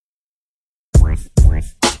You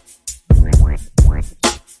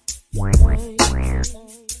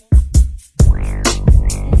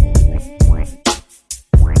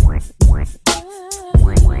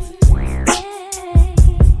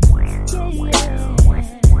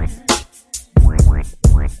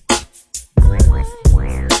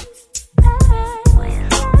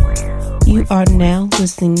are now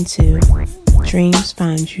listening to Dreams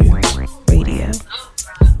Find You Radio.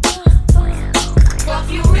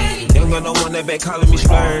 Young got no one that back calling me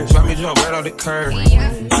splurge. Let me jump right off the curb.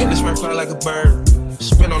 Make this spread fly like a bird.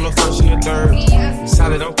 Spin on the first and the third.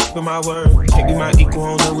 Solid, I'm keeping my word. Can't be my equal,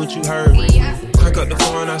 I don't know what you heard. Crank up the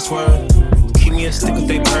phone, I swear. Keep me a stick if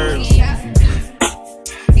they curves.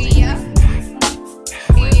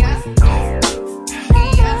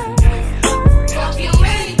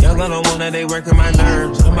 I don't want that they working my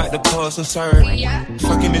nerves. I'm about to pause to serve.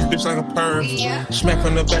 Fucking this bitch like a perm. Smack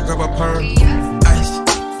from the back of a perm. Ice,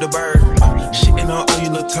 the bird. Shitting on all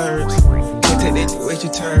you little turds. Can't take that wait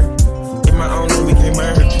your turn. In my own room we can't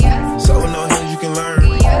merge. So no hands you can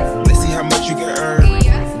learn. Let's see how much you can earn.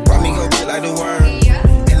 Why me go get like the worm?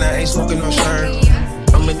 And I ain't smoking no shirt.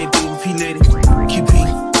 I'm in the deep with P Litty. QP.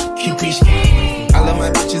 I love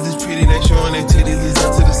my bitches, it's pretty. They showing their titties, it's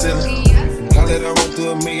up to the ceiling. Now that I run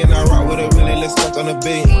through $1 million, I rock with a really, let's talk on a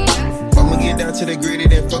billion. I'ma get down to the gritty,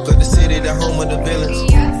 then fuck up the city, the home of the villains.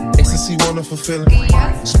 Ecstasy, wonderful feeling.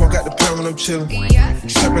 Smoke out the pound when I'm chillin'.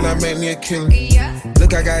 Trappin', I make me a killer.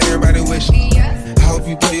 Look, I got everybody wishing. I hope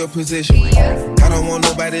you play your position. I don't want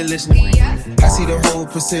nobody listening. I see the whole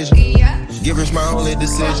precision. Give us my only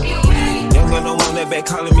decision. Young got no one that back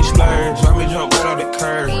calling me splurge. Let me jump right off the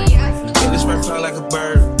curb. Make this spread fly like a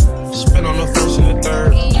bird. Spin on the first and the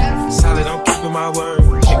third. Solid, I'm keeping my word.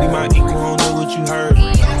 Can't be my equal, I don't know what you heard.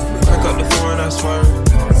 Crack up the phone, I swear.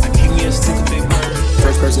 Keep me a stick of big bird.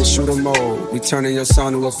 First person shooter mode. We turning your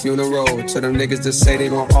son to a funeral. To them niggas that say they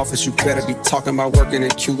gon' office, you better be talking about working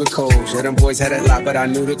in cubicles. Yeah, them boys had a lot, but I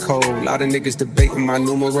knew the code. A lot of niggas debating my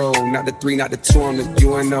numero. Not the 3, not the 2, I'm the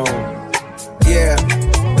UNO. Yeah.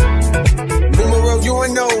 Numero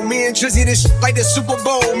UNO. Me and Drizzy, this shit like the Super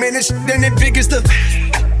Bowl. Man, this shit then the biggest the...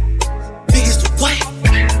 Biggest the what?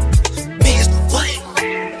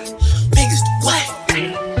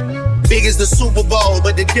 Big as the Super Bowl,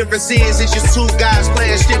 but the difference is it's just two guys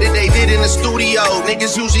playing shit that they did in the studio.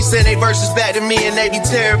 Niggas usually send they verses back to me and they be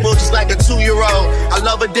terrible just like a 2-year-old. I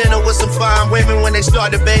love a dinner with some fine women when they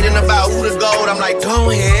start debating about who the GOAT. I'm like,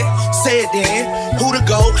 go ahead, say it then. Who the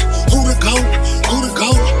GOAT? Who the GOAT? Who the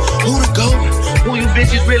GOAT? Who the GOAT? Who you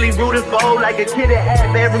bitches really rooting for? Like a kid that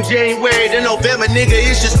had been from January to November, nigga,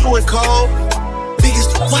 it's just too cold. Big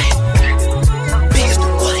as the what? Big as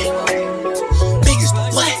the what? Big as the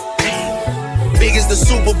what? Big as the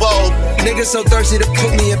Super Bowl. Niggas so thirsty to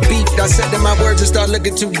put me in beef. I said that my words and start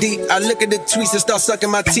looking too deep. I look at the tweets and start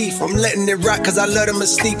sucking my teeth. I'm letting it rock cause I love the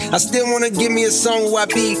mystique. I still wanna give me a song where I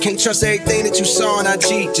be. Can't trust everything that you saw on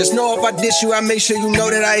IG. Just know if I diss you, I make sure you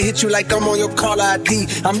know that I hit you like I'm on your caller ID.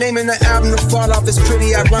 I'm naming the album to fall off. It's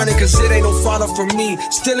pretty ironic cause it ain't no fall off for me.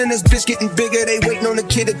 Still in this bitch getting bigger. They waiting on the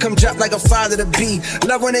kid to come drop like a father to be.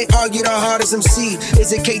 Love when they argue the hardest MC.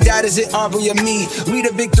 Is it K-Dot, is it Aubrey or me? We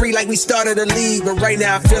the big three like we started a league. But right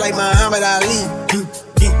now I feel like Muhammad Ali.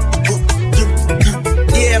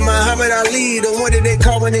 Yeah, Muhammad Ali, the one that they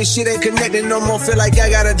call when they shit ain't connected no more. Feel like I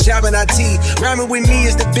got a job in IT. Rhyming with me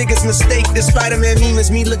is the biggest mistake. The Spider-Man meme is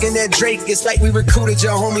me looking at Drake. It's like we recruited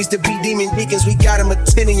your homies to be demon deacons. We got them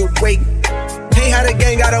attending your wake. Hey, how the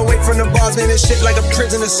gang got away from the bars, man, this shit like a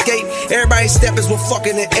prison escape. Everybody steppers were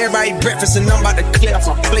fucking and everybody breakfast, and I'm about to clear off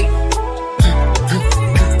my plate.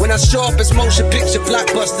 When I show up, it's motion picture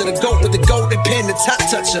blockbuster. The GOAT with the golden pen, the top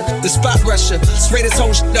toucher, the spot rusher, spray this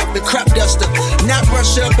whole shit up, the crop duster. Not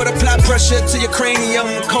Russia, but apply pressure to your cranium.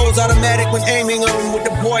 Cold's automatic when aiming on with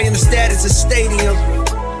the boy in the status of stadium.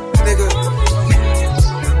 Nigga.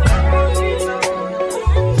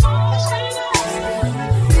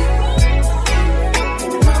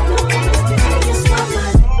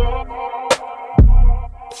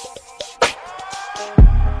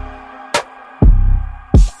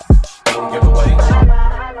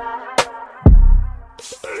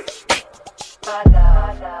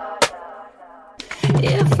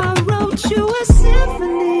 If I wrote you a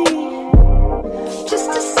symphony,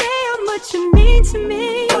 just to say how much you mean to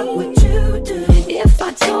me, what would you do? If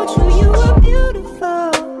I told you you were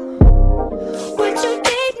beautiful, would you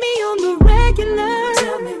date me on the regular?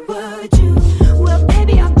 Tell me, would you? Well,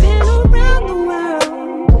 baby, I've been around the world,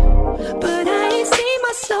 but I ain't seen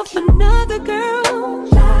myself another girl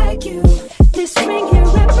like you. This ring here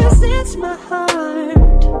represents my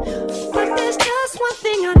heart, but there's just one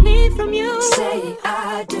thing I need from you. Say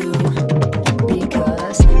I do.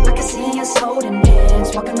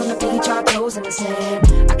 hands, walking on the beach, our toes in the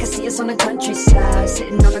sand. I can see us on the countryside,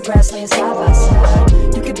 sitting on the grass laying side by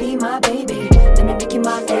side. You could be my baby, let me make you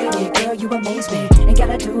my lady. Girl, you amaze me, ain't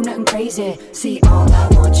gotta do nothing crazy. See, all I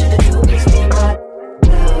want you to do is be my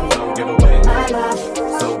love. Don't give away my love,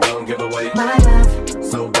 so don't give away my love.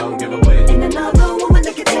 So don't give away. Ain't another woman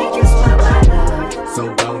that can take your spot, my love.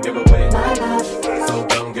 So don't give away my love. So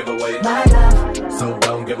don't give away my love. So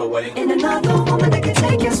don't give away. Ain't another woman that can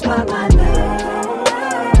take your spot, my love.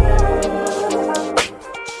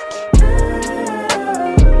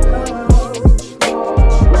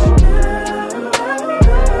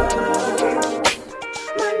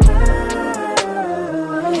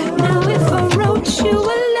 Now if I wrote you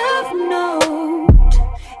a love note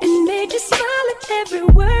and made you smile at every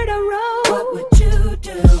word I wrote, what would you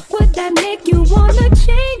do? Would that make you wanna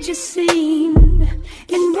change your scene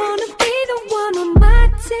and wanna be the one on my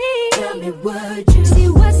team? Tell me, would you? See,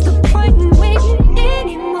 what's the point in waiting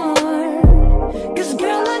anymore? Cause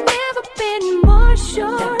girl, I've never been more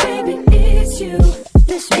sure that baby it's you.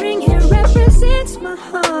 This ring here represents my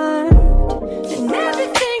heart and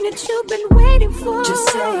everything that you've been waiting for. Just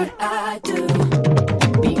say what I do,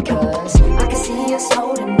 because I can see us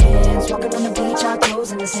holding hands, walking on the beach, our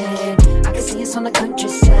toes in the sand. I can see us on the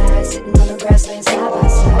countryside, sitting on the grass laying side by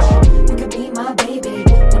side. You could be my baby,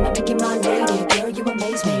 wanna make you my lady. Girl, you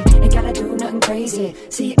amaze me, ain't gotta do nothing crazy.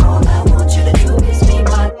 See, all I want you to do is be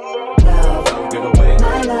my love. Don't give away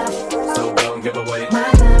my love. So don't give away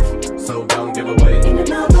my love. So don't give away. Ain't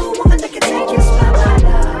another woman that can take your spot, my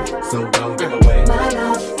love. So don't give away my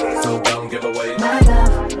love. So don't give away my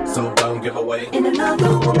love. So don't give away. Ain't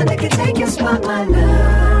another woman that can take your spot, my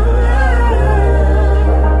love.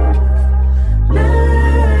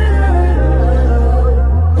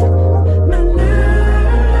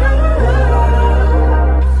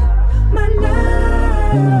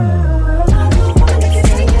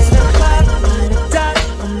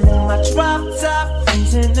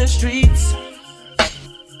 In the streets,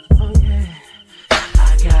 oh yeah,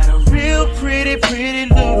 I got a real pretty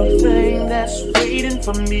little thing that's waiting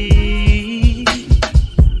for me.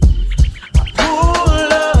 I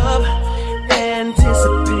pull up,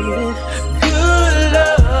 anticipating good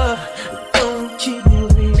love, don't keep me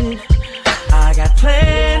waiting. I got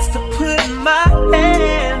plans to put my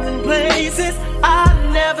hands in places I've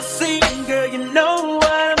never seen, girl, you know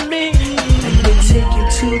what I mean. Let me take you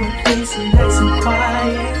to a place nice and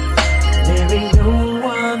quiet. There ain't no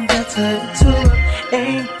one better to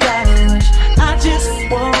ain't got a rush. I just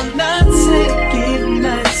wanna take it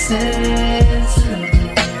nice and slow.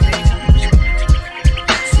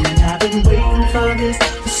 See, I've been waiting for this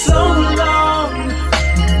for so long.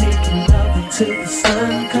 We're making love until the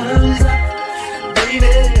sun comes up,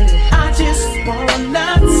 baby. I just wanna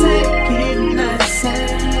take it nice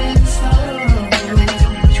and slow.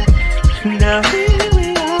 Now here we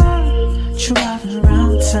are, driving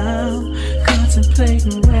around town,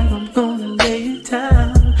 contemplating where I'm gonna lay it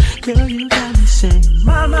down. Girl, you got me saying,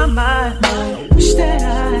 my, wish that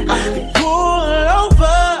I could pull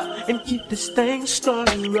over and get this thing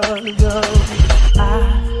started right up. I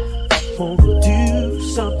wanna do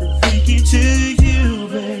something freaky to you,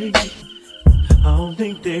 baby. I don't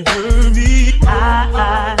think they heard me.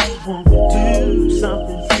 I wanna do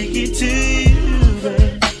something freaky to you,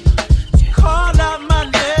 baby. Call out my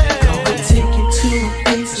name. Gonna take you to a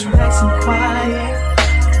place nice and quiet.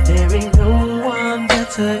 There ain't no one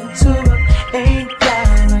better to ain't got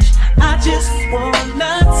a rush. I just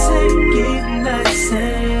wanna take it nice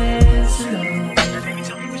and slow.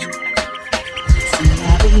 See,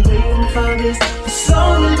 I've been waiting for this for so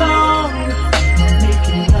long. I'm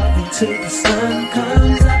making love until the sun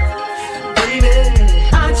comes up, baby.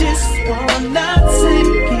 I just wanna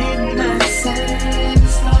take it nice and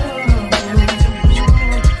slow.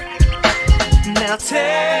 Now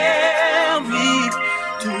tell me,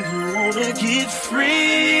 do you wanna get free?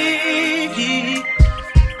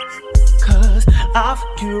 Cause I'll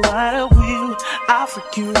freak you right, I will. I'll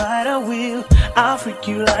freak you right, I will. I'll freak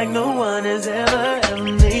you like no one has ever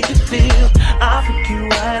made you feel. I'll freak you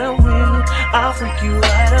right, I will. I'll freak you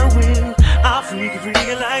right, I will. I'll freak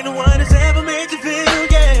you like no one has ever made you feel,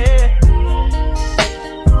 yeah.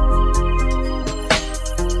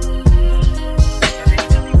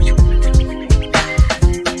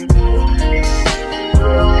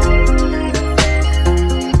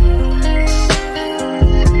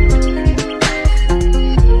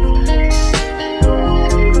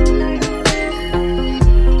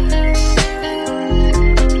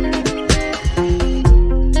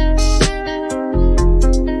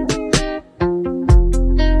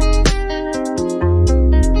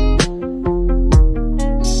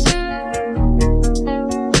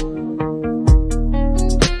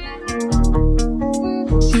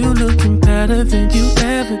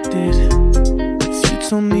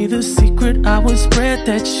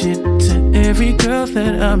 that shit to every girl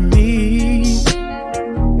that I meet,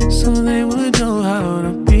 so they would know how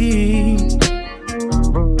to be.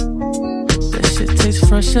 That shit tastes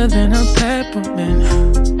fresher than a peppermint.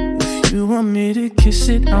 If you want me to kiss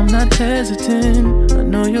it, I'm not hesitant. I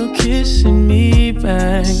know you're kissing me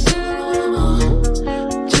back,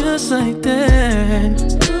 just like that.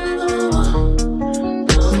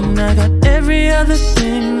 And I got every other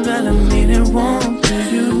thing that I need and want for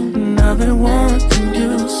you, and I've been wanting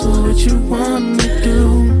you. So what you want me to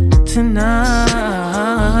do tonight?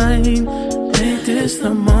 Make this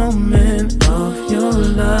the moment of your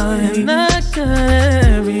life. And I got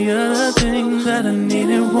every other thing that I need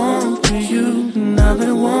and want for you, and I've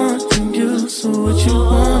been wanting you. So what you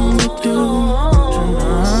want me to do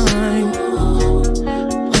tonight?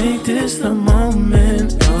 Make this the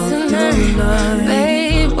moment of your life.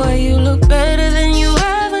 Babe, boy, you look better than you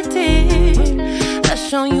ever did. I've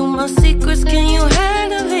shown you my secrets, can you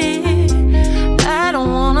handle it? I don't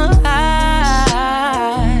wanna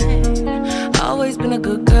hide. Always been a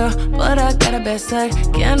good girl, but I got a bad side.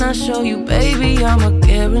 Can I show you, baby? I'ma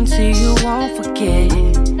guarantee you won't forget.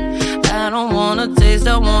 I don't wanna taste,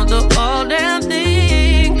 I want the whole damn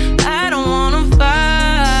thing. I don't wanna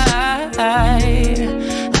fight.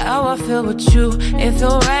 How I feel with you, it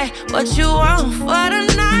feel right. What you want for the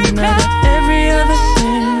night? And I got every other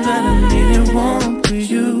thing that I need and want for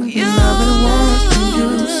you, and I've been wanting you.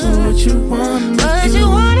 So what you want me to do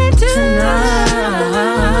tonight?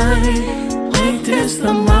 Make this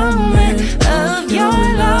the moment of your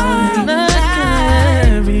life. And I got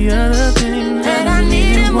every other thing that I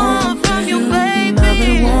need and want from you, baby. And I've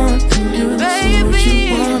been wanting you. So what you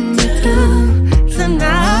want me to do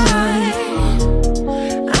tonight?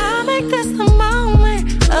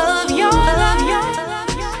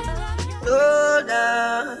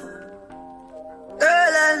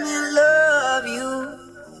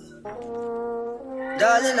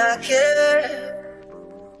 Darling, I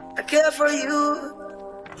care for you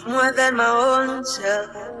more than my own self.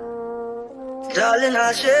 Darling,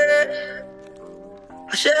 I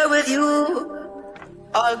share with you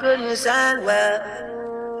all goodness and wealth.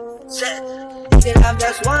 We can have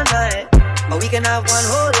just one night, or we can have one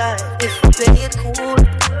whole life if we play it cool.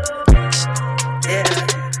 Yeah,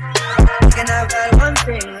 we can have that one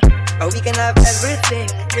thing, or we can have everything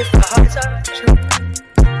if the hearts are true.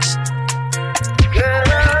 Girl,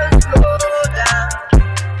 slow down.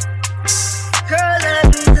 Girl, let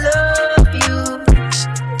me love you.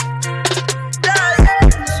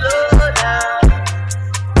 Darling, slow down.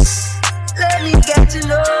 Let me get to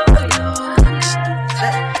know you.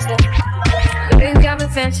 Baby, I've been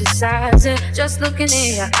fantasizing, just looking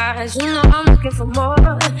in your eyes. You know I'm looking for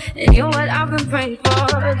more, and you're what I've been praying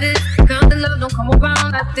for. This kind of love don't come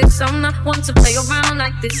around like this. I'm not one to play around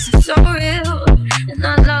like this. It's so real, and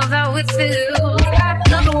I love how it feels. I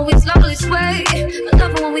love it when we slowly sway. I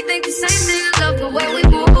love it when we think the same thing. I love the way we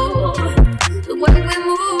move, the way we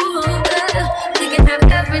move. We can have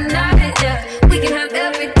every night, yeah. We can have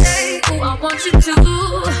every day. Ooh, I want you to.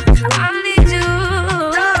 I need you.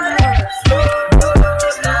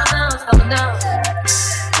 Slow down.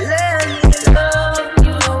 Let me love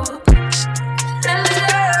you. Let me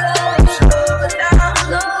love you.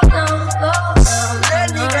 Slow down. Let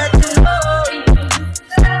me get to know you.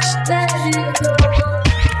 Let me go.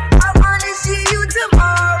 I wanna see you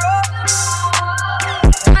tomorrow.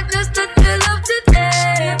 I just took the love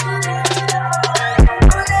today.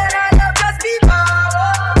 Don't let our love just be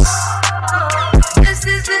borrowed. This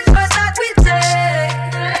is the choice that we take.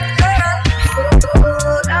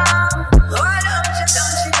 Slow down. Why don't you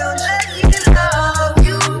let me love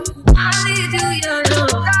you? I need you, you know.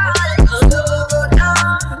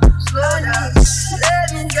 Slow down. Let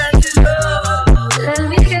me get to know. Let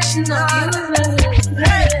me get to know you.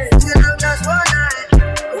 We can have just one night.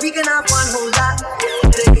 We can have one whole life.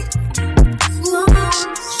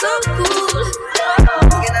 So cool.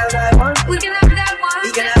 We can have that one. We can have that one. We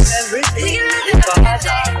can have everything. We can have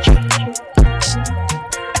everything.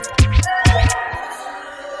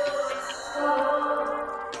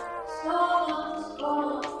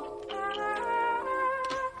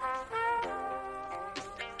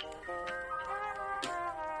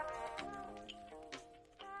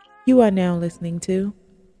 You are now listening to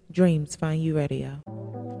Dreams Find You Radio.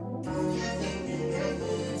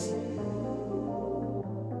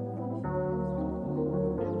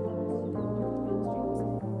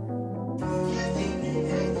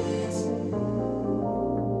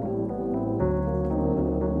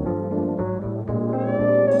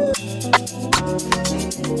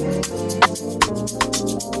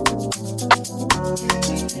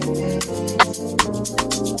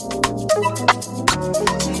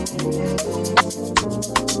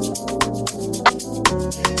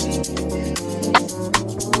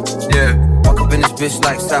 Bitch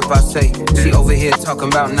like stop, I say. She over here talking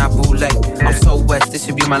about Nabule. I'm so west, this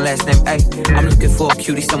should be my last name. Ay, I'm looking for a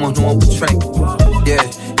cutie, someone who won't betray. Yeah,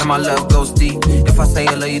 and my love goes deep. If I say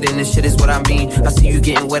I love you, then this shit is what I mean. I see you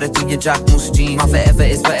getting wetter through your jock moose jeans. My forever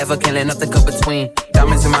is forever, can't let nothing come between.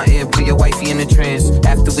 Diamonds in my ear, put your wifey in the trance.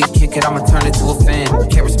 After we kick it, I'ma turn it to a fan.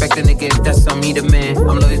 Can't respect a nigga if that's on me, the man.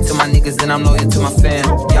 I'm loyal to my niggas and I'm loyal to my fam.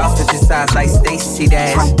 Y'all switching sides like Stacy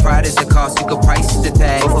Dash. Pride is the cost, you can price the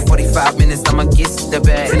tag. For 45 minutes, I'ma get the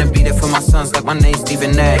bag. Finna be there for my sons like my name's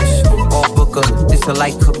Stephen Nash. All booker, this a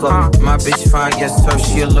light cooker. My bitch fine, yes sir,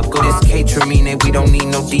 she a looker. This K-Tramine, we don't need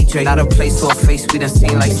no DJ. Not a place or a face we done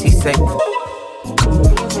seen like C-Say.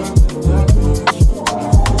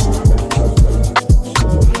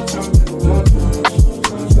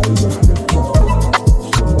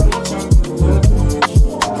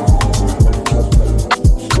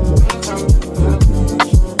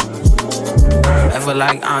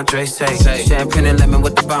 Like Andre say, champagne and lemon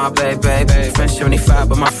with the bomb, baby. French 75,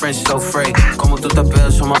 but my French so free. Como tu tapel,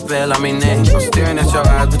 show my bell, I mean that. I'm staring at your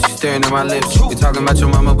eyes, but you staring at my lips. We talking about your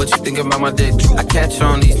mama, but you thinking about my dick. I catch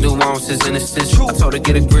on these nuances and assist. I told her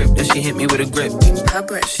get a grip, then she hit me with a grip.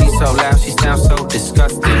 She so loud, she sounds so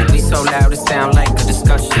disgusting. We so loud, it sound like a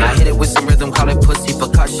discussion. I hit it with some rhythm, call it pussy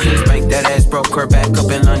percussion. Spank that ass, broke her back up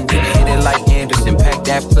in London. Hit it like Anderson, pack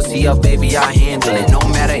that pussy up, baby, I handle it. No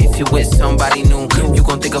matter if you with somebody new, you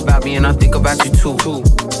gon' think about me and I think about you too.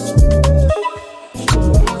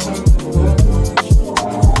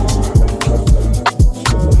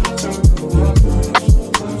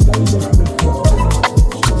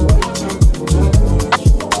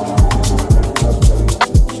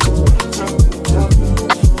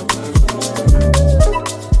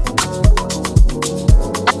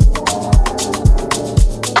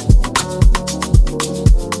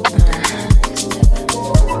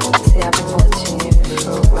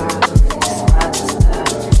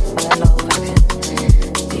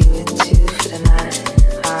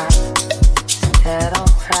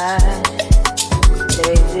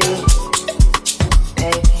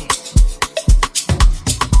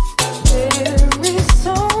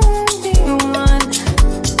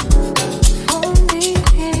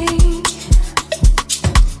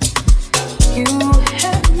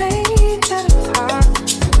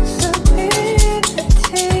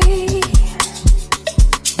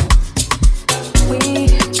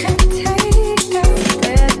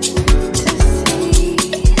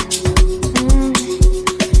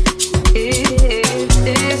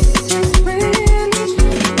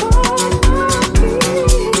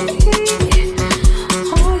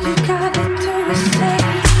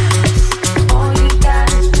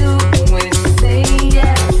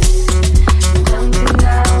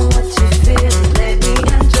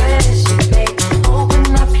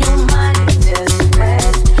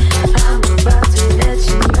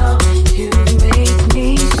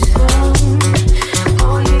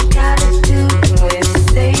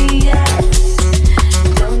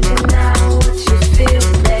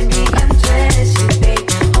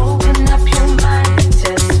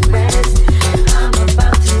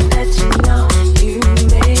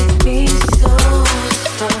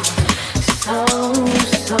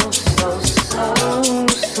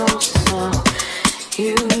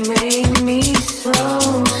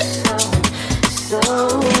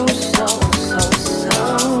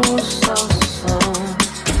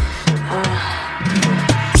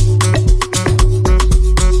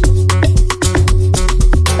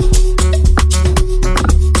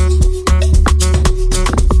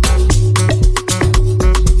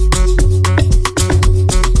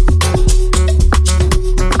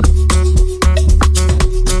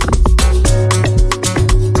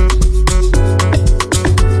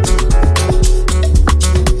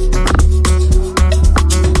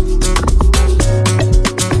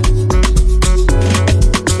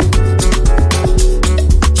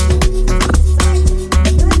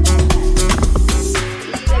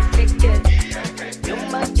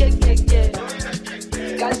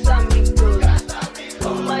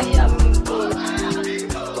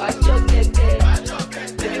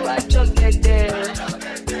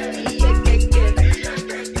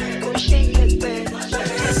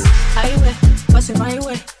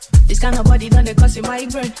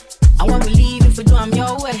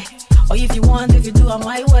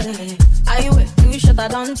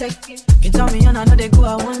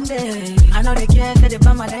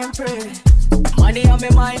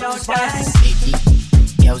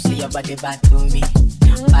 Yo, see your body back to me.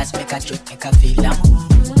 Pass make a choke, make a feel am.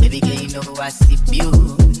 Baby girl, you know I sip you.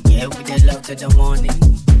 Yeah, with the love to the morning.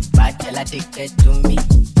 Bad girl addicted to me.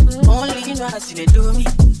 Only you know how see they do me.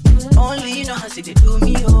 Only you know how see they do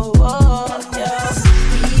me. Oh, oh, yeah.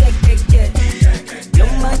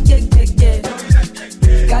 You're my yeah.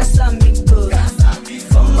 Casa amigo.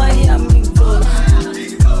 From Miami, go.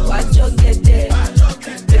 Watch you get there.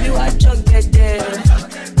 Baby, watch you get there.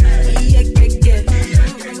 Yeah.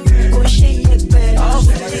 Go shake it, baby.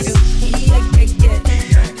 Yeah.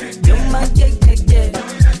 You're my yeah.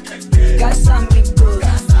 Casa amigo.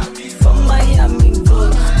 From Miami, go.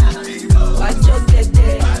 Watch you get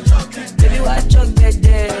there. Baby, watch you get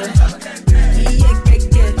there. Yeah.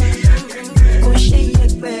 Go shake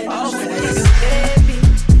it, baby. Baby,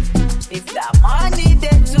 if that money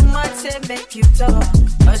there too much, say make you talk.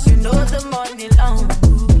 Cause you know the money long.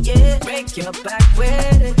 Yeah, break your back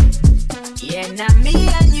with it. Yeah, now me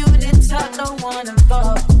and you didn't talk, no one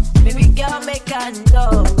involved. Baby girl, make I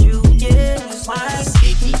know you, yeah. Why?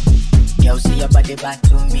 Baby, girl, see your body back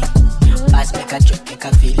to me. Pass make a choke, make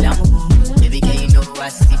a feel am. Baby girl, you know I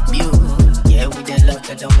sip you. Yeah, with the love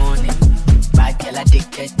to the morning. Bad girl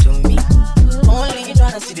addicted to me. Only you know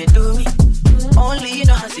how to see they do me. Only you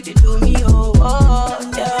know how to see they do me. Oh, oh,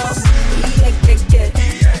 yeah.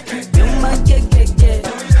 You my yeah.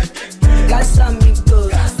 Casa amigo.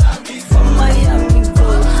 From Miami, go.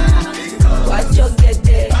 Watch you get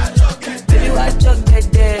there. Baby, watch you get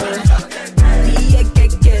there. Yeah.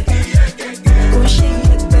 Go shake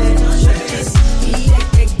it, baby.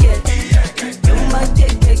 Yeah. You my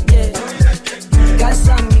yeah.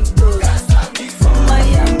 Casa amigo. From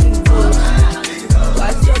Miami, go.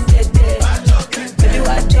 Watch you get there. Baby,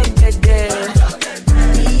 watch you get there.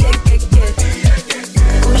 Yeah.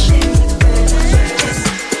 Go shake it, baby.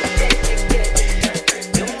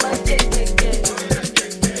 You my yeah.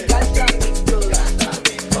 Casa amigo.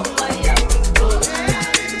 From Miami, go.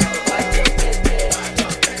 Watch you get there.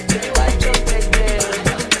 Baby, watch you get there.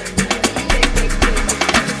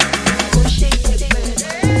 Go shake it, baby.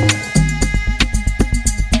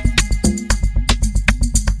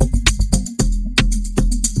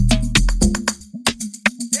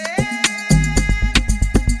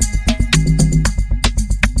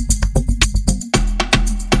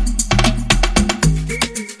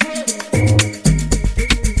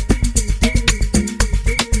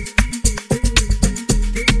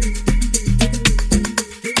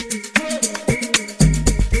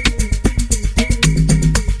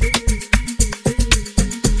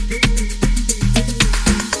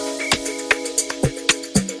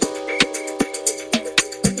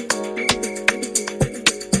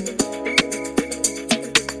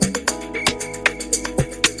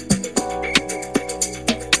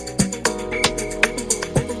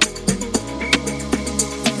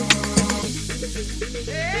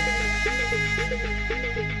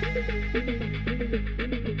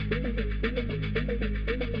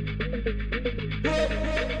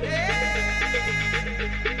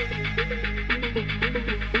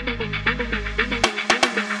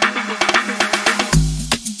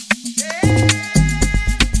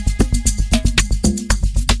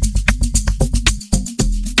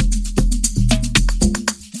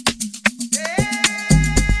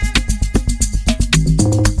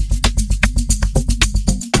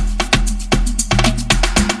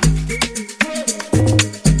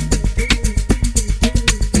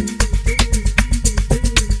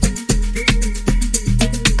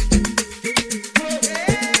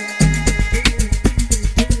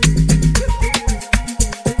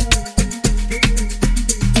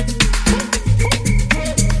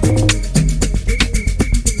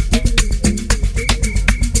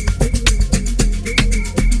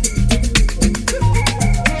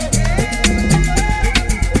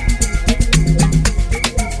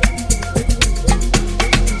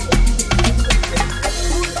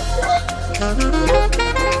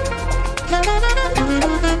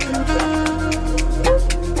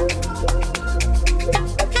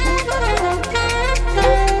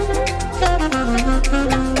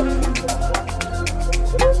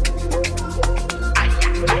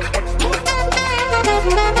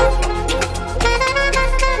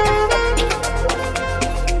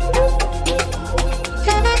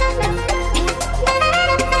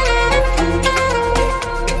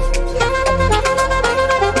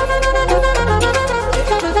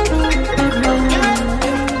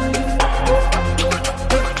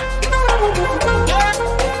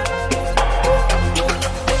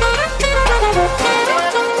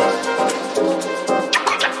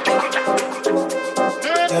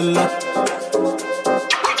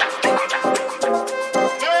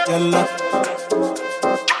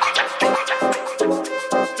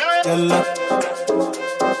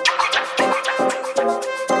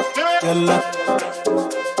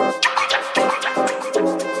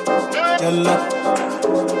 yalla,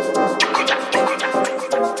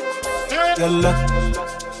 yalla,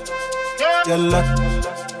 yalla, yalla,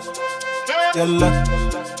 yalla,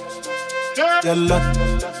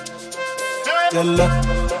 yalla,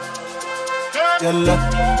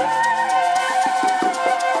 yalla.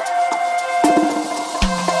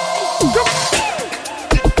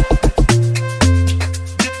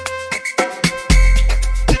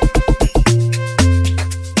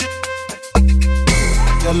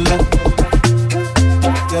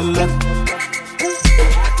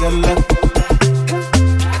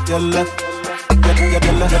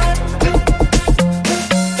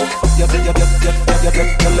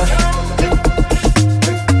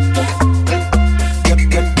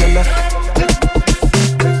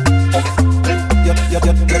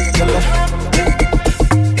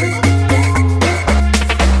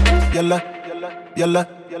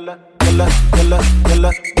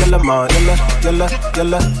 Yalla ma,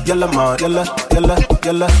 yalla ma,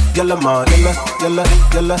 yalla ma,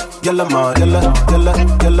 yalla ma,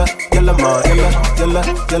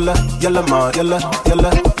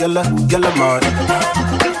 yalla ma, yalla ma.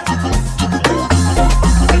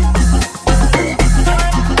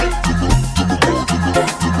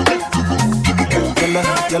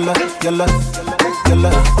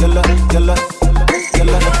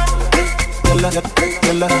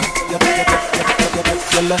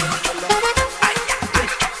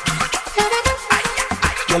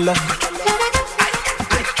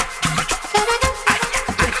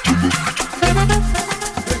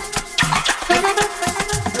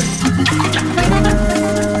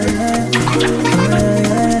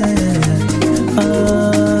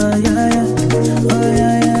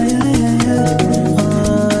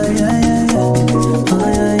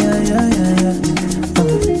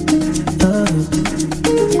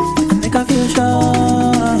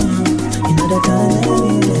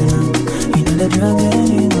 Drug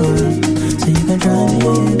anymore.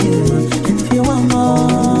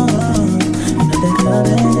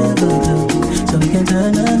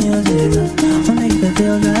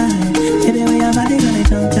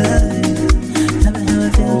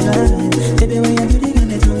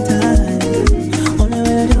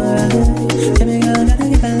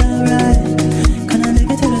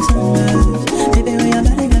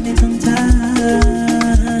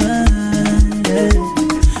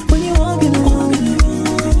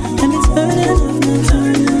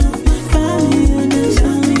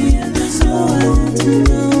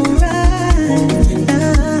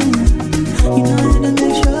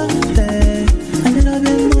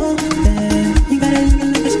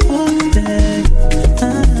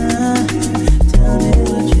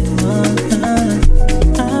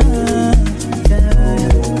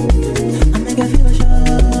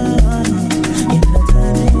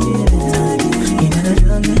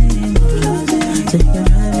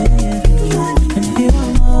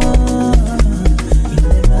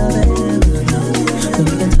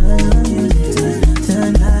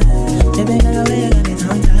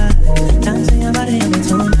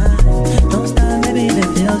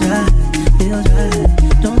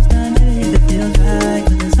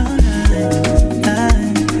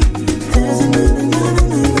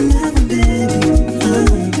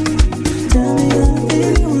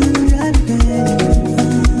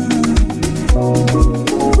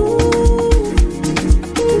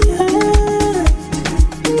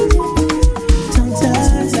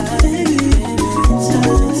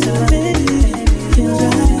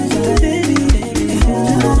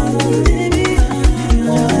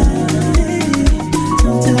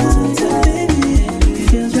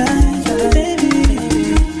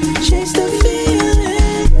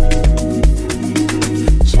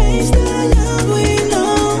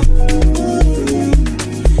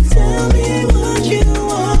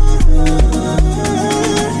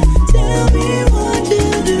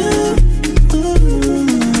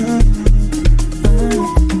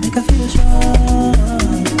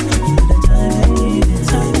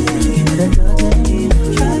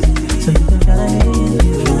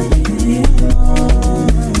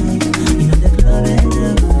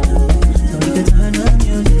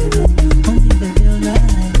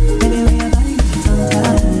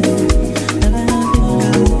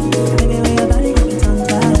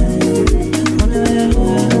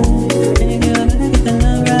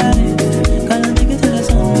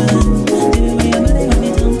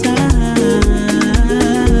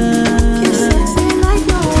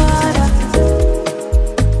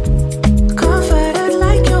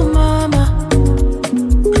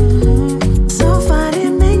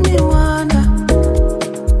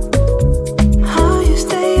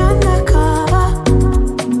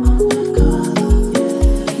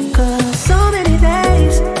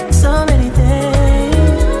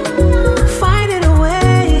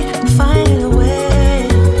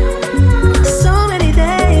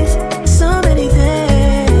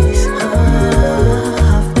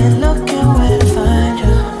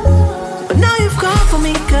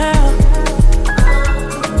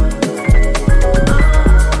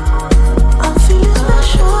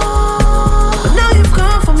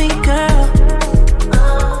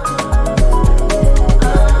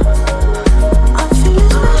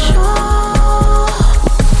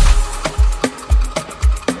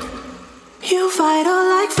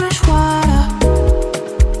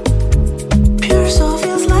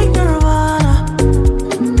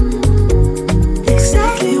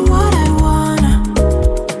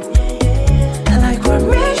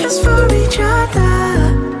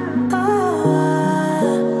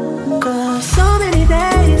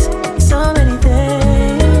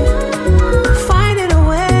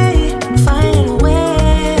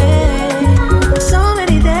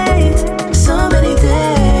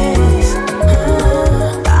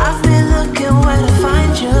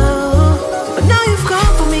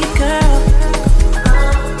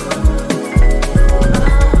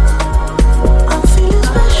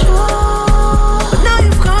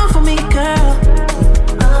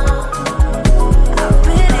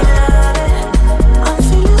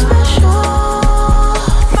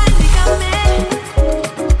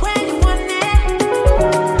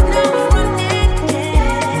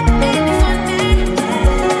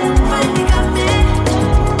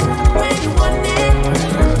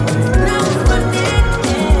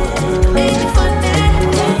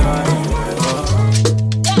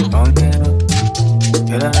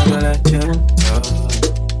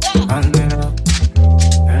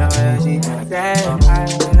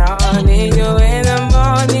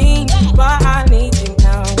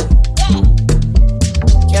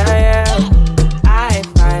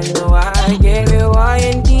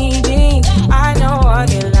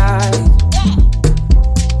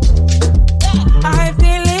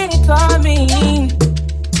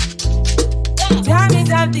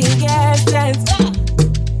 of the essence.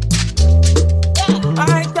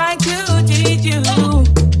 I try to teach you,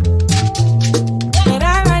 but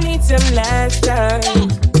I need some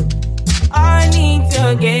lessons. I need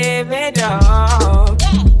to give it up.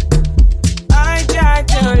 I try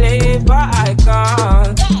to live, but I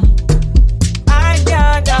can't. I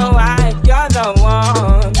don't know why you're the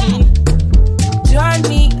one. Turn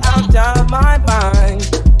me out of my mind.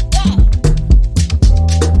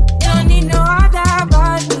 You don't need no other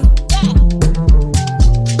body.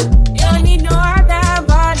 You don't need no other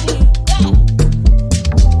body.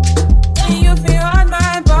 Only you feel on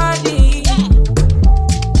my body.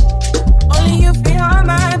 Only you feel on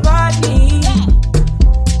my body.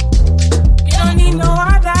 You don't need no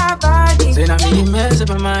other body. Say, I made you mess up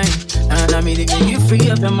my mind, and I made it make you free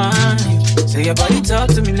up your mind. Say your body talk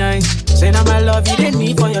to me nice. Say now my love you didn't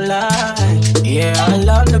need for your life. Yeah, I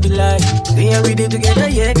love to be like. Say every day together,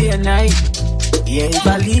 yeah, day and night. Yeah, if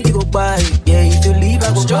I leave you go by. Yeah, if you leave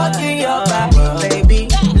I go stroking your body, baby.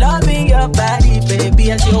 Loving your body,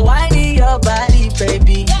 baby. As you're whining your body,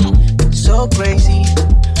 baby. So crazy.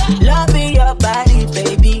 Loving your body,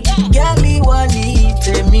 baby. Girl, you want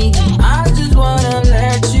it me. I just wanna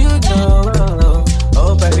let you know.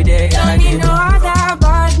 Hope every day I need no other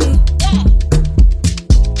body.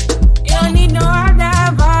 You don't need no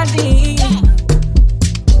other body.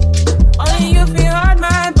 Only you feel on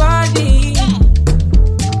my body.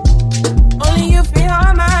 Only you feel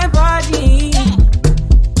on my body.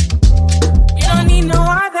 You don't need no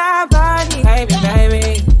other body. Baby,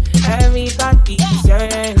 baby, everybody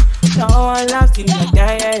saying no one loves you like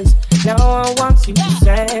this. No one wants you the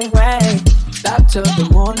same way. Stop till the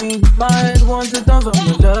morning. My head wants to come from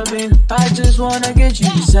your loving. I just wanna get you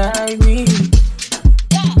beside me.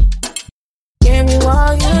 Give me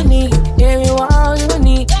all you need. Give me all you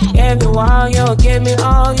need. Give me all you. Give me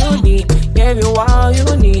all you need. Give you all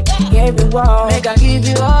you need. Give you all. Make I give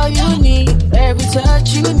you all you need. Every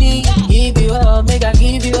touch you need. Give you all. Make I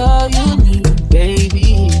give you all you need,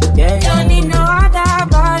 baby. Yeah. You don't need no other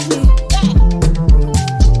body.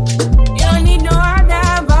 You don't need no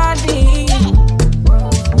other body.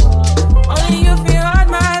 Only you feel on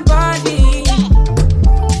my body.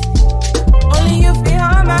 Only you feel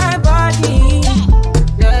on my body.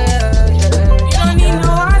 Yeah. You don't need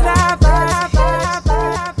no other body.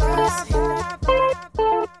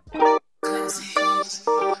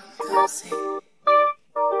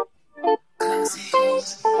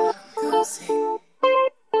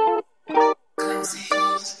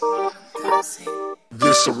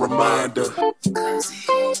 This a reminder.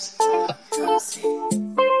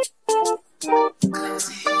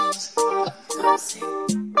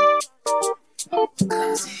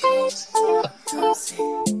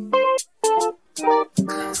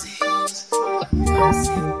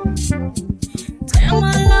 Damn, I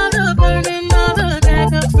love the burning of the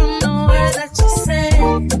dagger from the words that you say.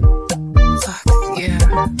 Fuck yeah.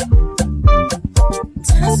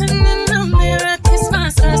 Dancing in the mirror, kiss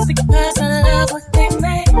myself, sick past I love what they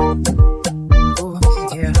make. Oh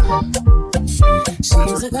yeah.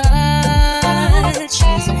 She's a god,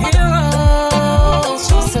 she's a hero.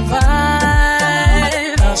 She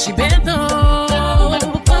survived all she been through.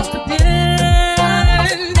 Confident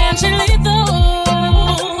and she lethal.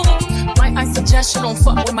 I suggest you don't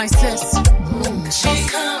fuck with my sis. Cause she's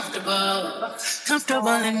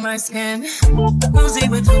comfortable in my skin. Cozy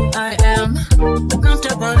with who I am.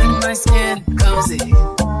 Comfortable in my skin. Cozy,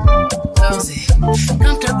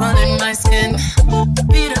 comfortable in my skin.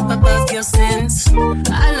 Beat up above your sins.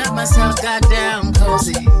 I love myself, goddamn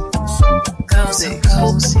cozy.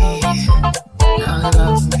 Y'all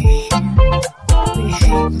love me. They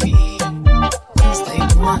hate me. Yes, they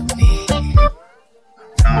want me.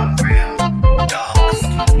 I'm real dark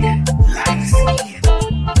skin, light skin,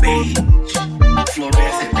 beige,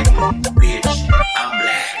 fluorescent bitch, I'm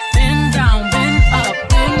black. Been down, been up,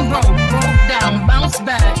 been broke down, bounce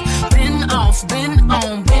back. Been off, been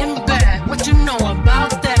on, been back. What you know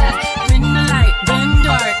about that? Been the light, been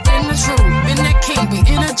dark, been the truth, been that king, be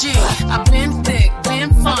energy. I've been thick,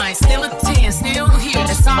 been fine, still a 10, still here,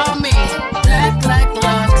 that's all me. Black like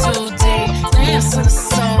love, 2D, dance to the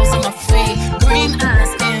soles of my feet. Green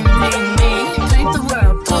eyes, paint the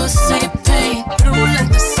world, pussy pink. Blue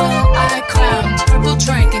like the soul I crown. Purple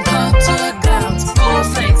drink and come to a gown. Gold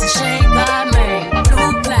fangs and shade God made.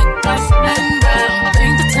 Blue, black, white, and brown.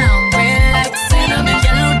 Paint the town red like cinnamon.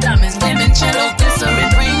 Yellow diamonds, lemon, cello, glycerin.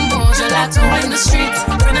 Rainbow, gelato in the streets.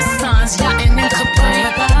 Renaissance, yachting in Capri.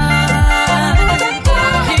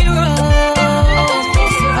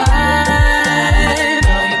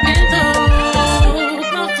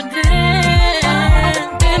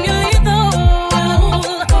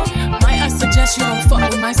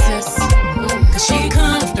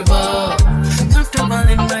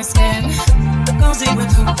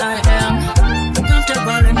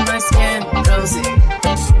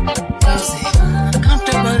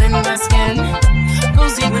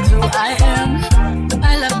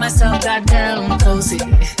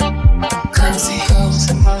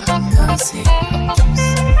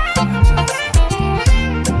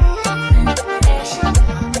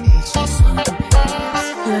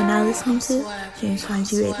 listening to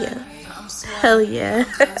DFY Radio. Hell yeah.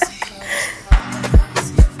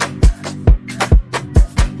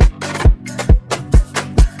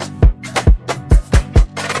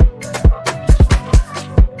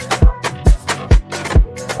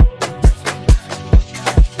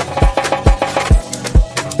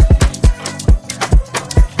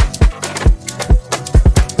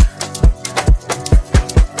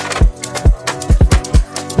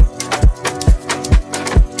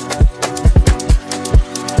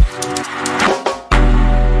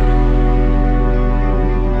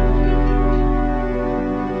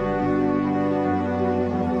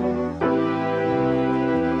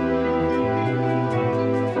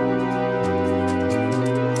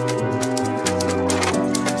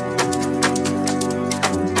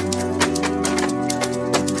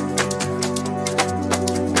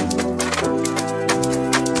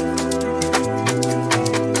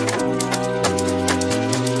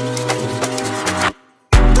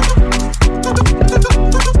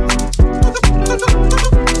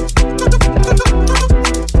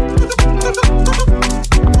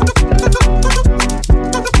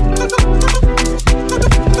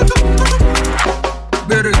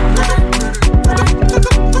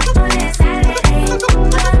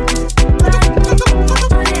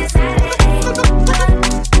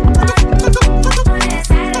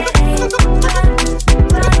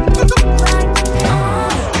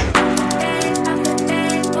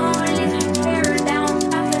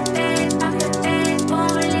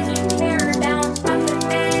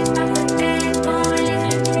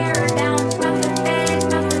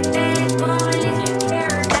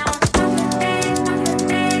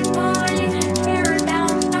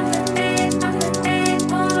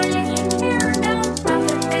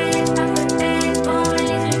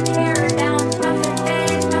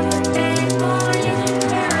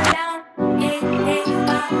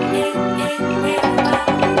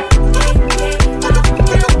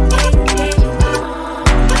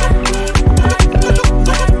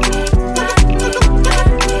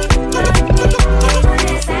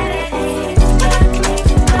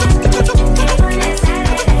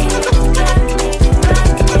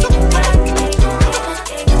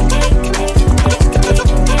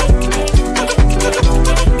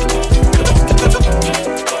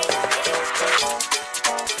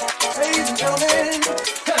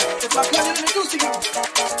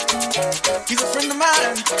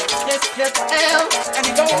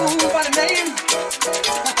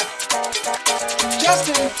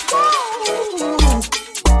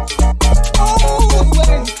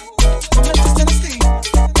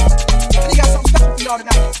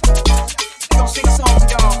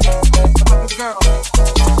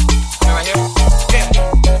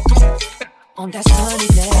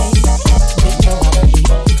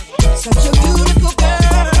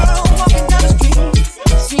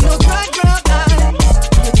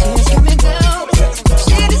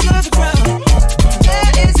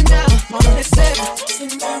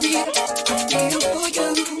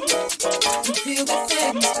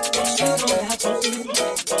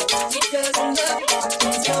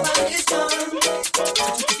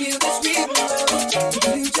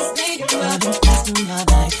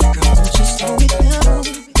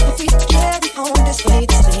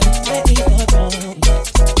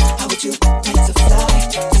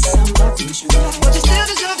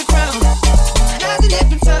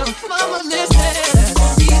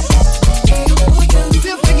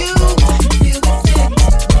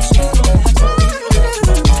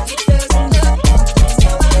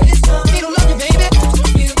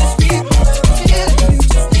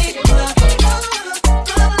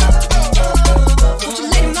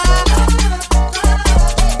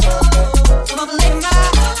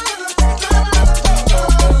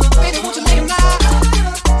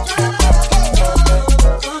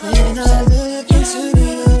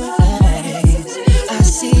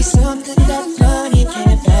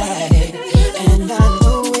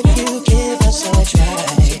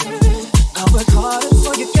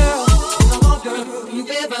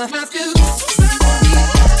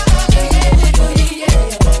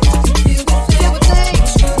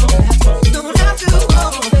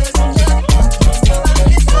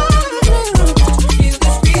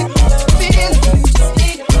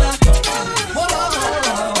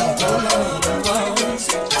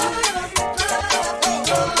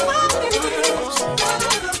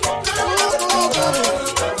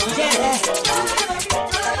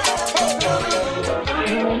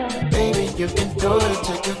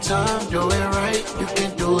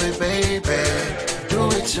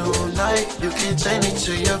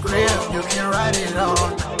 to your crib, you can ride it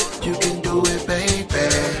on. You can do it, baby.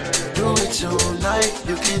 Do it it tonight.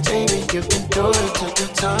 You can take it, you can do it. Take your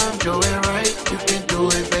time, do it right. You can do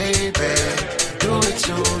it, baby. Do it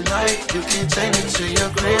tonight. You can take it to your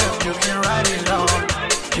crib. You can ride it on.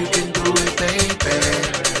 You can do it, baby.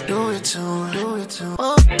 Do it tonight. Do it tonight.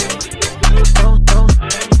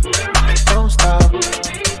 Don't stop.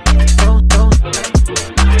 Don't stop.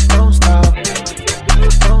 Don't stop.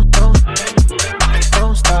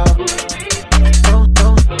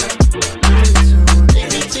 Take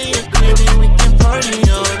me to your crib and we can party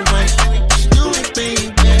all night. Do it,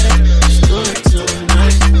 baby. Do it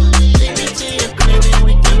tonight. Take me to your crib and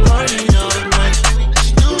we can party all night.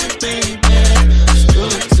 Do it, baby. Do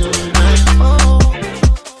it tonight. Oh.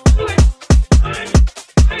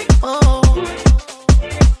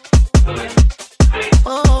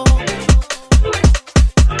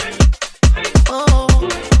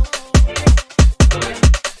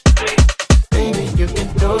 Baby, you can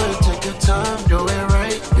do it. Take your time, do it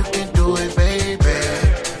right. You can do it, baby.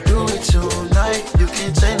 Do it tonight. You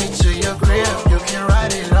can take me to your crib. You can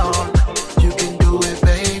ride it on. You can do it,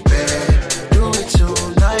 baby. Do it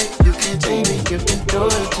tonight. You can take me. You can do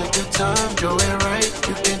it. Take your time, do it right.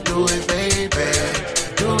 You can do it, baby.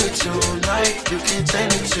 Do it tonight. You can take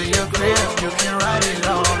me to your crib. You can ride it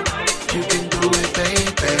on. You can do it,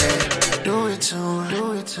 baby. Do it tonight. Do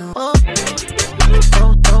it tonight.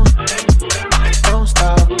 Don't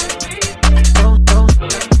stop.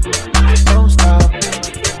 Don't stop.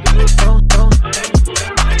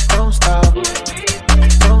 Don't stop.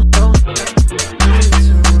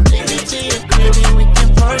 Take me to your crib and we can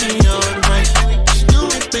party all night. Do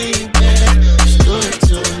it, baby. Do it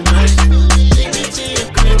tonight. Take me to your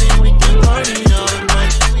crib and we can party all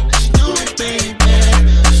night. Do it, baby.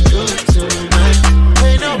 Do it tonight.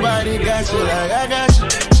 Ain't nobody got you like I got you.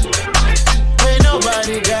 Ain't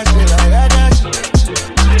nobody got you like I got you.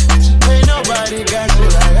 Ain't nobody got you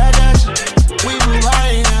like I got you. We move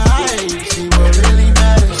high and high, see what really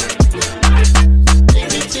matters. Take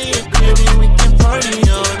me to your crib and we can party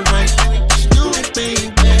all night. Do it,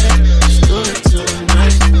 baby. Do it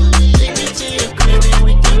tonight. Take me to your crib and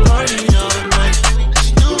we can party all night.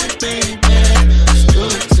 Do it, baby. Do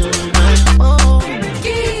it tonight. Oh.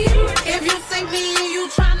 If you see me and you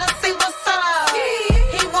tryna see what's up,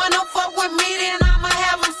 he wanna fuck with me, then I'ma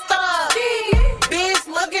have him stuck. Bitch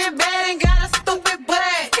looking bad and got a stupid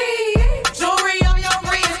butt. Jewelry on your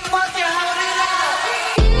wrist, fucking hold it up.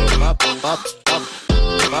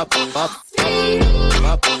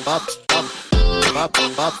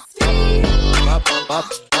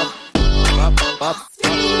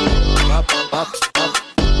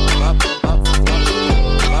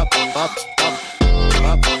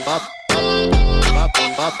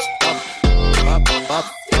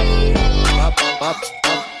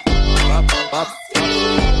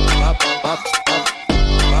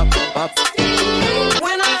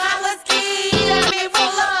 When I holla ski, that mean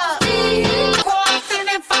pull up. Crossing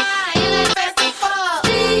and fine, and that fast as fuck.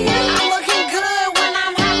 I'm looking good when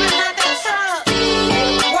I'm hopping out that truck.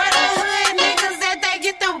 Where the hood niggas at, they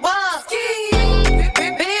get them bucks.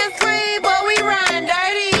 Benz free, but we run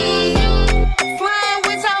dirty. Flying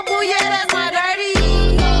with your boo, yeah, that's my dirty.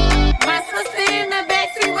 My sister in the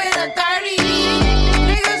backseat with a 30.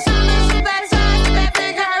 Niggas tryna shoot that shot,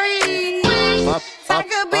 Stephen Curry.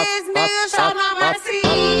 Take a bitch, nigga, show no mercy.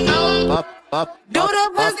 Do the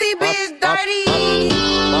pussy bitch dirty.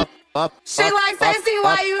 She like Stacy,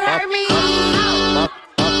 why you hurt me?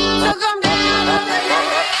 Took 'em down on the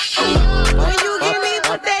left. When you give me,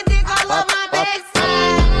 put that dick all on my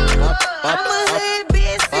backside. I'm a hood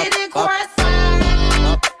bitch sitting courtside.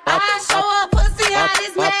 I show a pussy how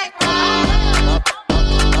this Mac.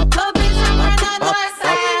 Little bitch, I'm on the north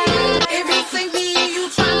side. If you see me and you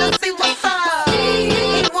tryna see what's up, he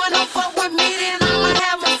wanna fuck with me, then I'ma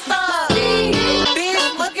have him stuck. Bitch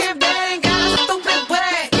looking bad and got a stupid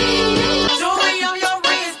butt. Jewelry on your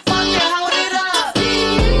wrist, fucking hold it up.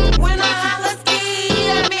 When I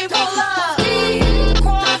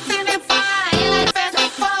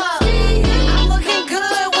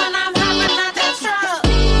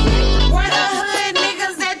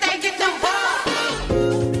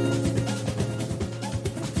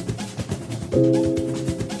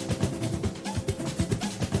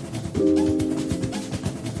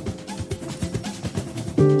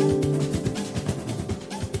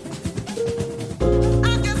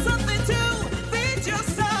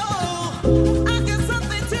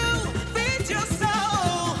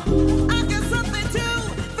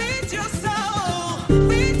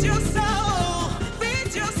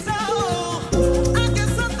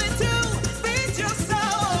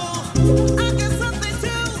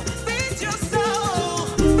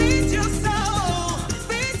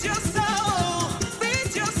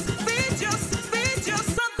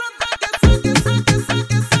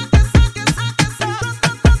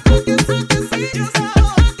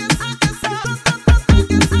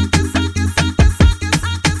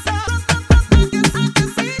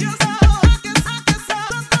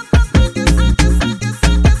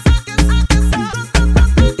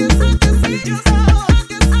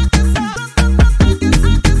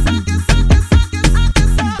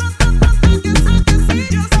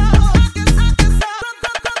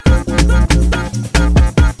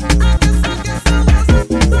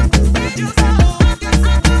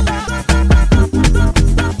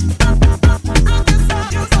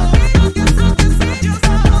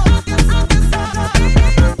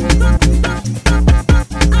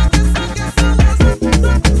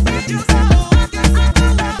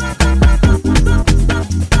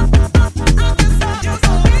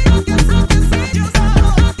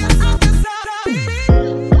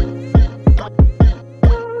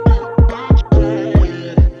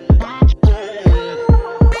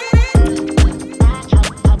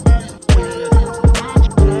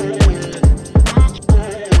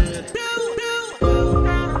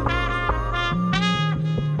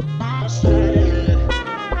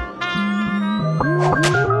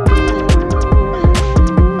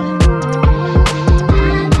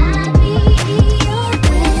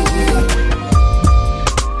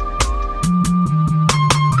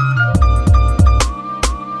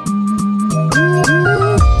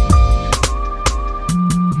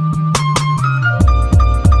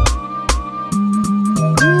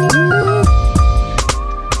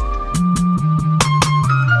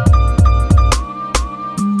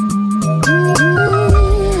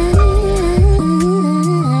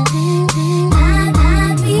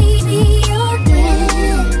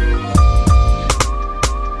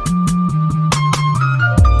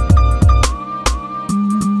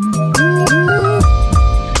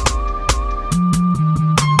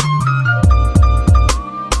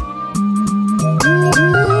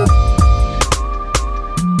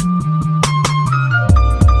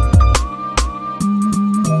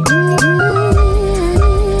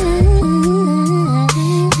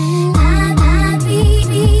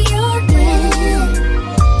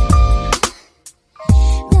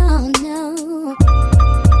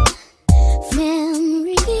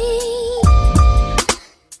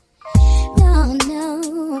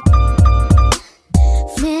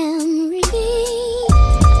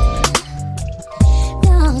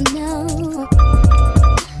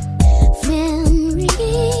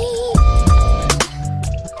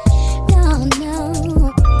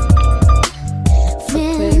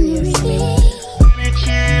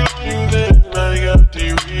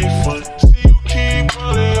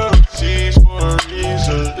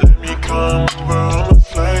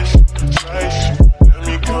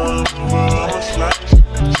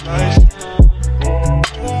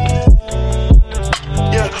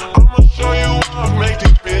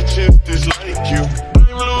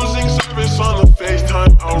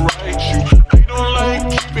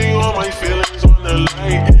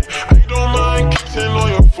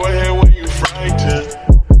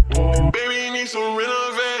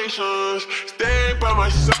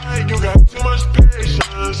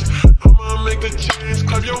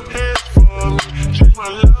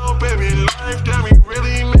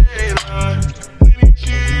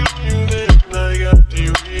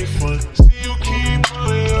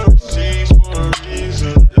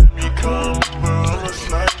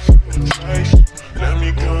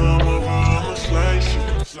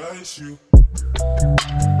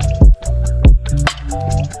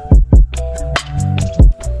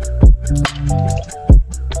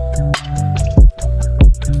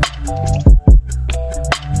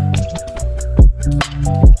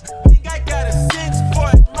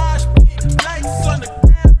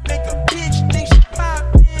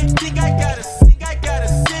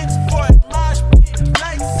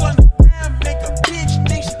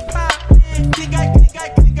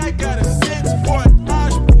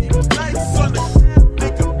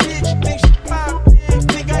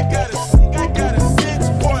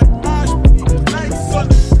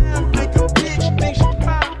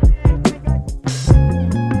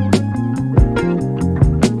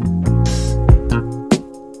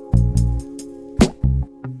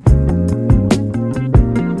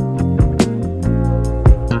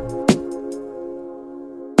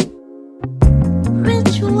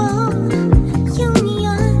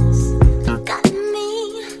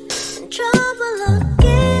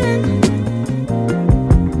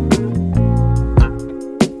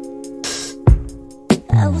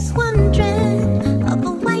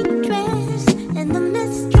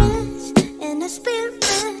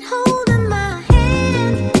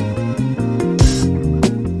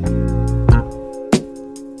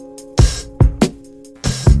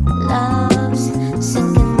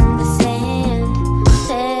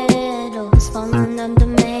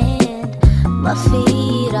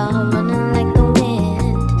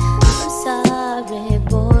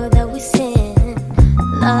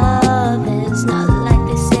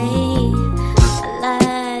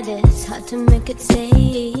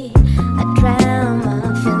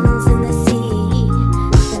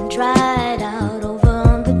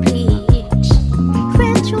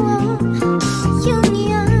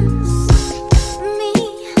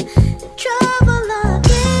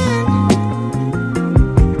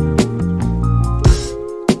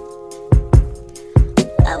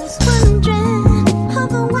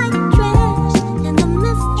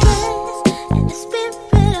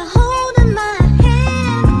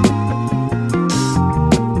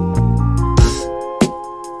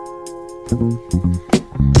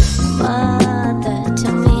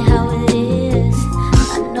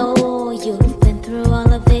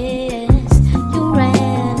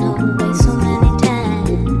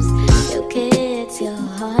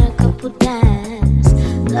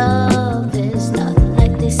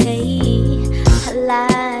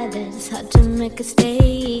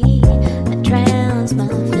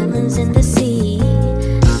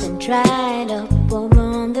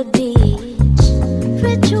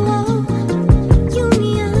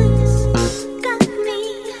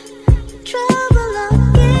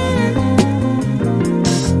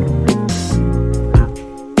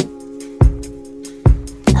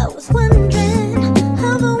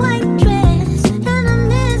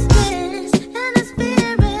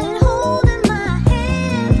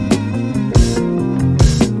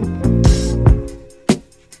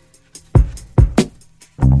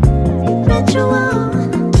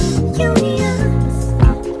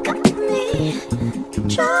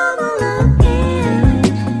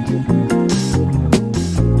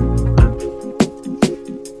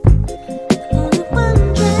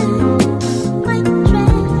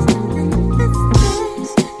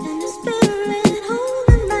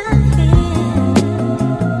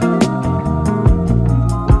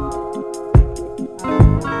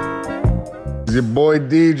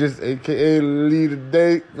Just aka lead the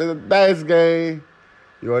day for the dice game.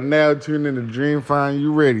 You are now tuned in to Dream Find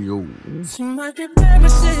You Radio. Seem like you've never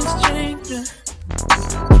seen a stranger.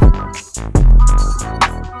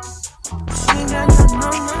 She got nothing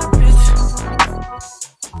on my bitch.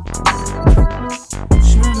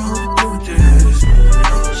 She know do this.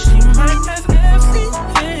 She might have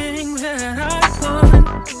everything that I want.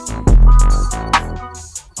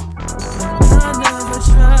 I'll never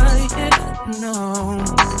try it, no.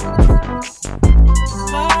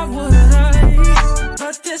 Why would I?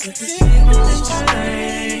 But this feeling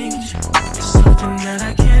strange. It's something that I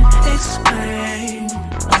can't explain.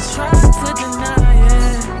 I try to deny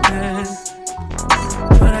it,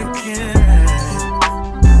 but I can't.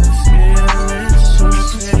 The feeling's so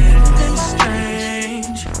strange.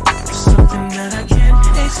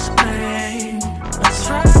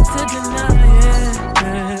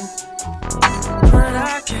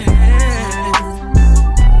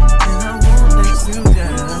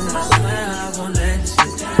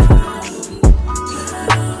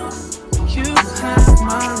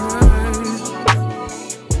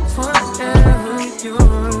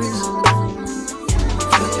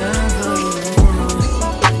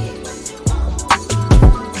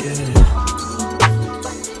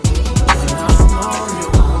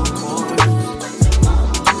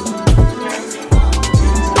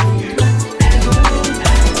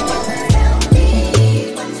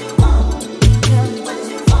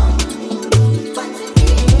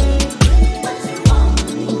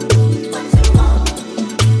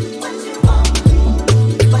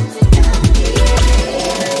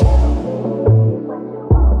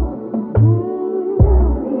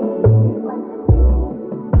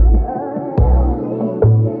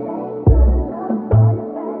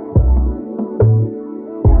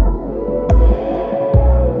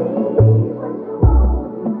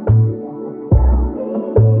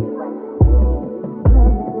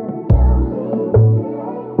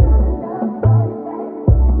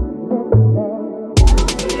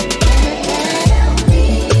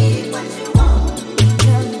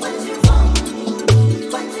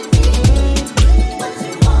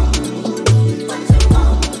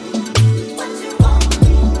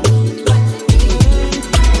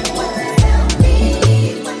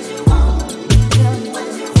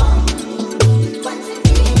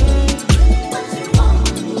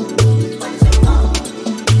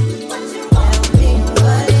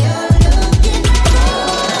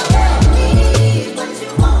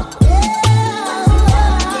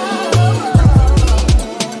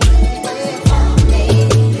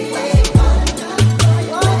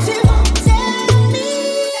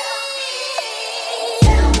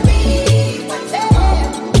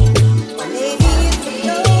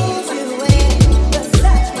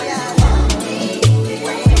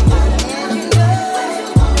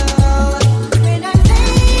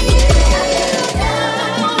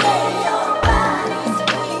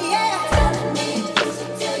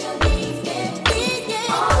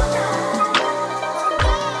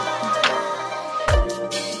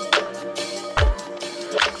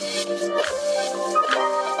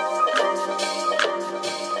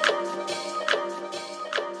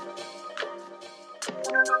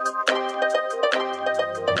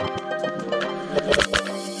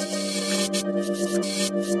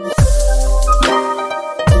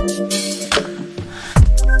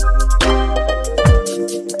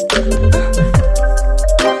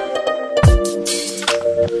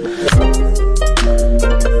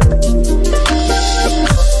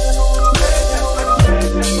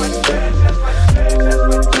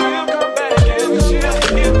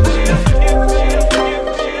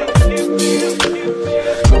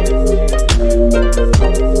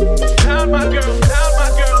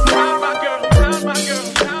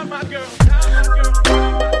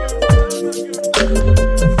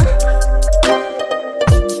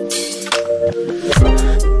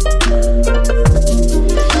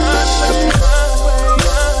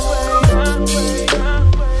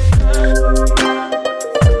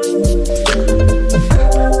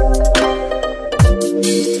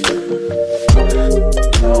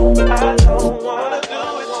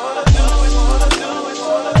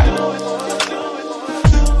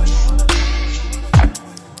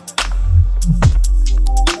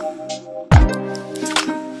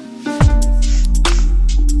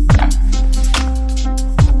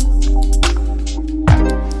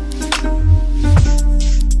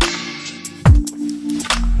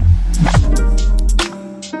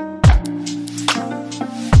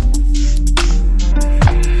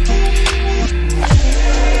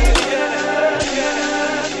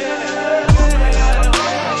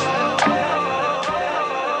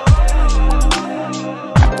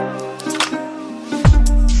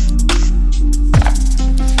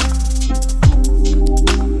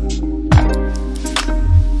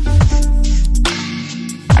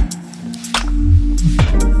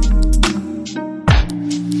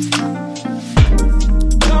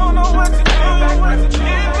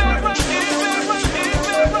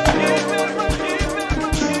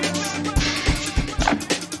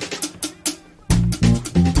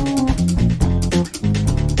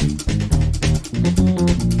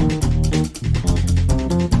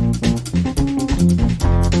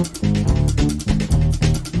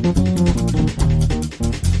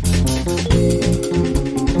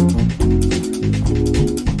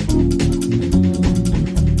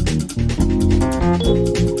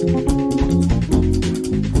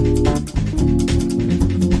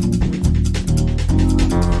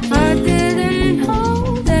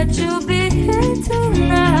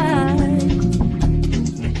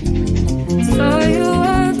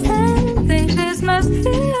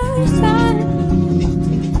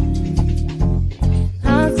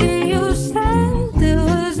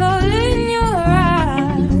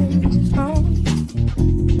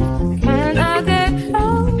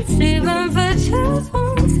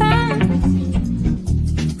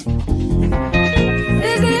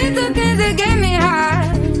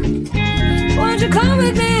 you come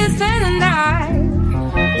with me and spend the night?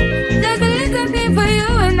 There's a little bit for you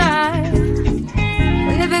and I.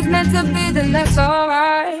 And if it's meant to be, then that's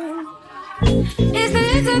alright. It's the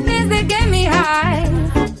little bits that get me high.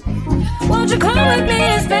 Won't you come with me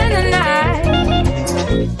and spend the night?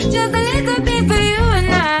 Just a little bit for you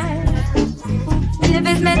and I. And if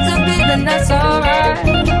it's meant to be, then that's alright.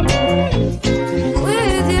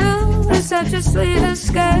 With you, it's such a sweet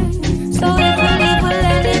escape. So if you leave, will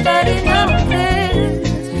anybody notice?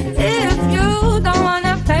 If you don't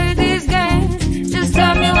wanna play these games, just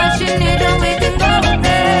tell me what you need and we can go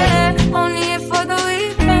there. Only if for the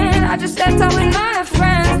weekend. I just stepped out with my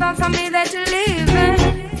friends. Don't tell me that you're leaving.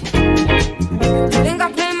 Think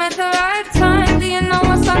I came at the right time. Do you know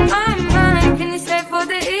what's on my mind? Can you stay for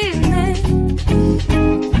the evening?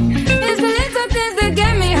 It's the little things that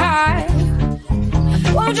get me high.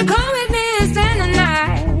 Won't you come with me and spend the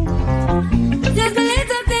night? Just a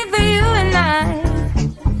little thing for you and I.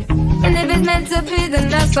 And if it's meant to be, then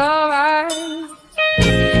that's alright.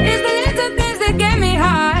 It's the little things that get me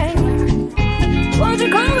high. Won't you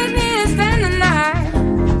come with me and spend the night?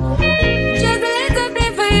 Just a little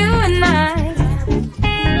bit for you and I.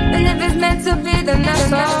 And if it's meant to be, then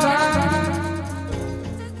that's alright.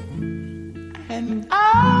 And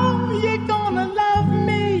oh, you're gonna love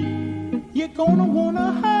me. You're gonna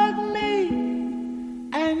wanna hug me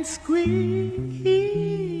and squeeze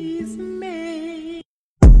me.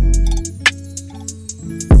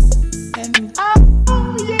 And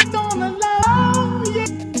oh, you're gonna love me.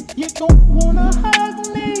 You're gonna wanna hug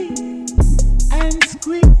me and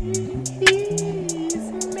squeeze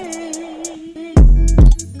me.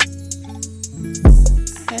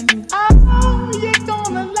 And oh, you're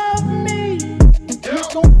gonna love me. You're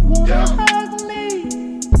gonna wanna hug me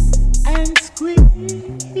and squeeze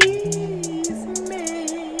me.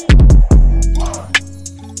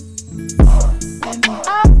 And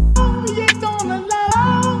oh, you're gonna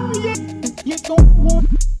love me. You're gonna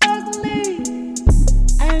wanna hug me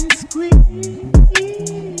and squeeze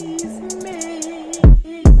me.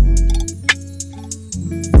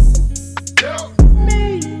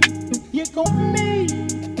 You're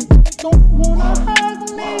gonna wanna hug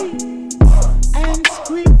me and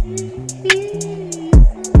squeeze.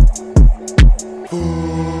 Oh,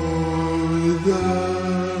 you got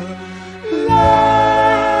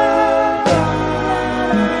Love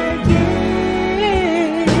I give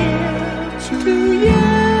to you.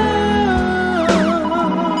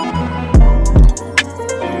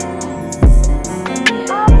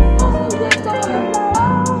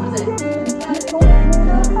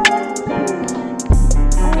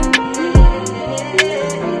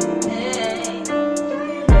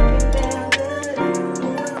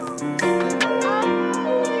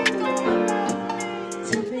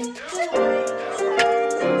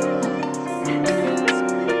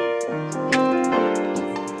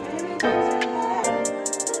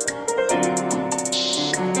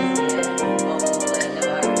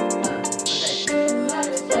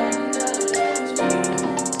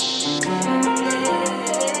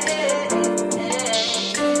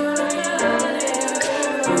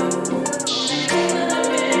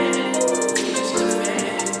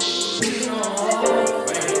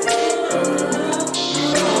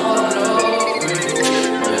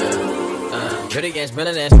 Dirty ass,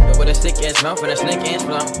 villain ass, with a stick ass mouth and a snake ass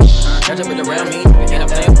flow. Catch up with around me, and I'm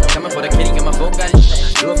playing. Coming for the kitty, got my phone got it.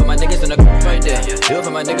 Do it for my niggas in the ghost right there. Do it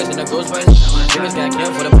for my niggas in the ghost right there. Niggas got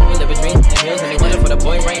killed for the boys that between the hills, and they running for the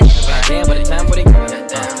boy right. Damn, by the time for the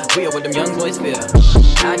we are what them young boys feel.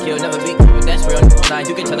 I kill, never beat, but that's real. Nah,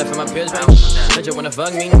 you can tell it from my peers, right? Heard you wanna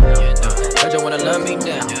fuck me, heard you wanna love me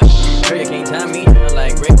down. Heard you can't tie me down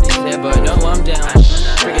like Rick said, but no, I'm down.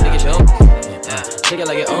 Freaking nigga show. Take it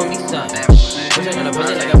like it owe me something. Push it on a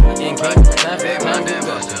pussy like a fucking king. Time to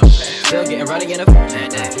go. Still getting rowdy in the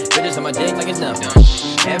bitches on my dick like it's nothing.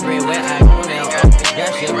 Everywhere I go now,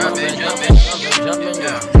 got shit jumping.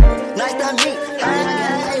 Nice to meet.